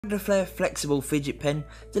Magnaflare flexible fidget pen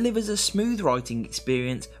delivers a smooth writing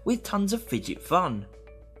experience with tons of fidget fun.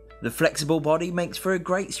 The flexible body makes for a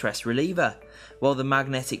great stress reliever, while the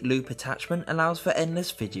magnetic loop attachment allows for endless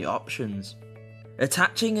fidget options.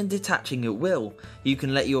 Attaching and detaching at will, you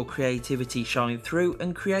can let your creativity shine through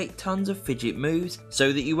and create tons of fidget moves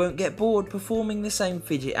so that you won't get bored performing the same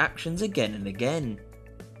fidget actions again and again.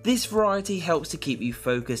 This variety helps to keep you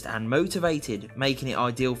focused and motivated, making it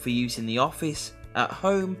ideal for use in the office, at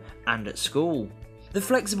home and at school. The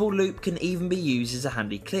flexible loop can even be used as a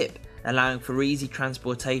handy clip, allowing for easy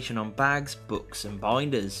transportation on bags, books and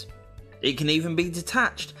binders. It can even be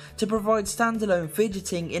detached to provide standalone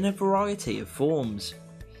fidgeting in a variety of forms.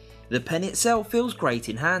 The pen itself feels great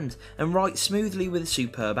in hand and writes smoothly with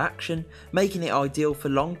superb action, making it ideal for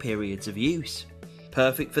long periods of use.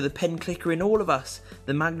 Perfect for the pen clicker in all of us,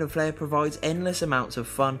 the Magnaflare provides endless amounts of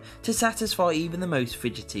fun to satisfy even the most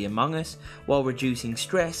fidgety among us, while reducing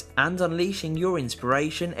stress and unleashing your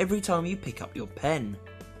inspiration every time you pick up your pen.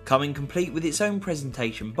 Coming complete with its own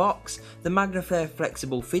presentation box, the Magnaflare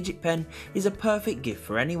Flexible Fidget Pen is a perfect gift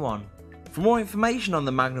for anyone. For more information on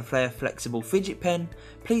the Magnaflare Flexible Fidget Pen,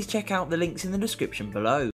 please check out the links in the description below.